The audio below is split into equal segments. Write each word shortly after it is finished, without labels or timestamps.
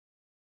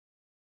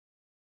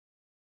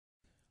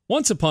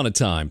Once upon a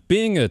time,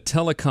 being a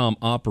telecom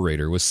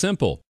operator was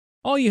simple.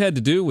 All you had to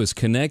do was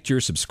connect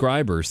your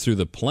subscribers through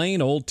the plain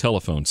old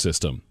telephone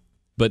system.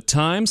 But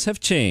times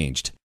have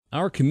changed.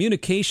 Our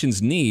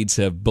communications needs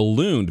have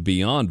ballooned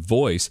beyond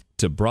voice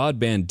to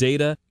broadband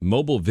data,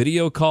 mobile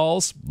video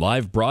calls,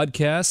 live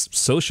broadcasts,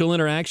 social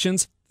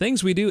interactions,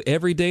 things we do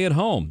every day at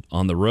home,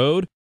 on the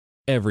road,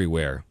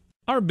 everywhere.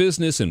 Our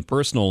business and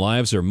personal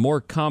lives are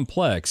more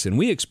complex, and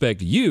we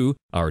expect you,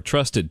 our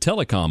trusted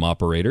telecom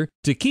operator,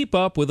 to keep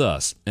up with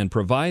us and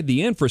provide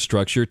the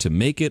infrastructure to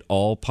make it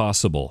all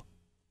possible.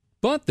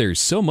 But there's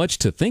so much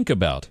to think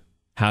about.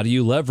 How do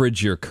you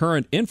leverage your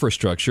current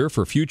infrastructure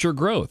for future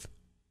growth?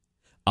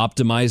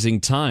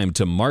 Optimizing time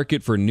to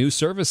market for new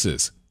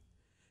services.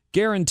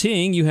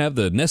 Guaranteeing you have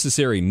the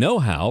necessary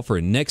know-how for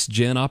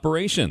next-gen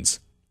operations.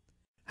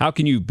 How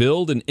can you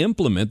build and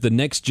implement the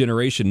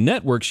next-generation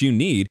networks you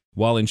need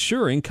while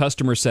ensuring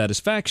customer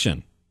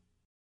satisfaction?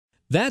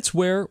 That's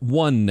where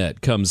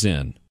OneNet comes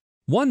in.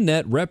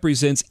 OneNet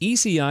represents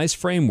ECI's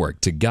framework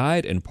to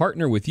guide and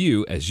partner with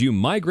you as you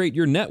migrate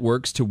your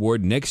networks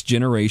toward next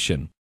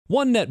generation.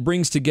 OneNet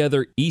brings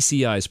together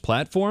ECI's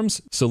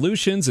platforms,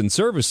 solutions, and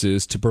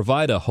services to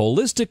provide a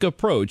holistic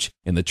approach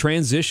in the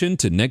transition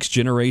to next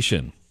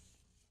generation.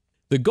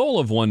 The goal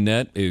of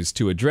OneNet is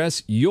to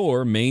address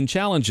your main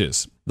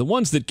challenges, the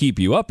ones that keep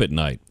you up at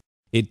night.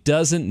 It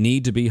doesn't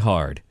need to be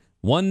hard.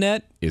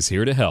 OneNet is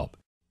here to help.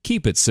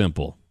 Keep it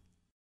simple.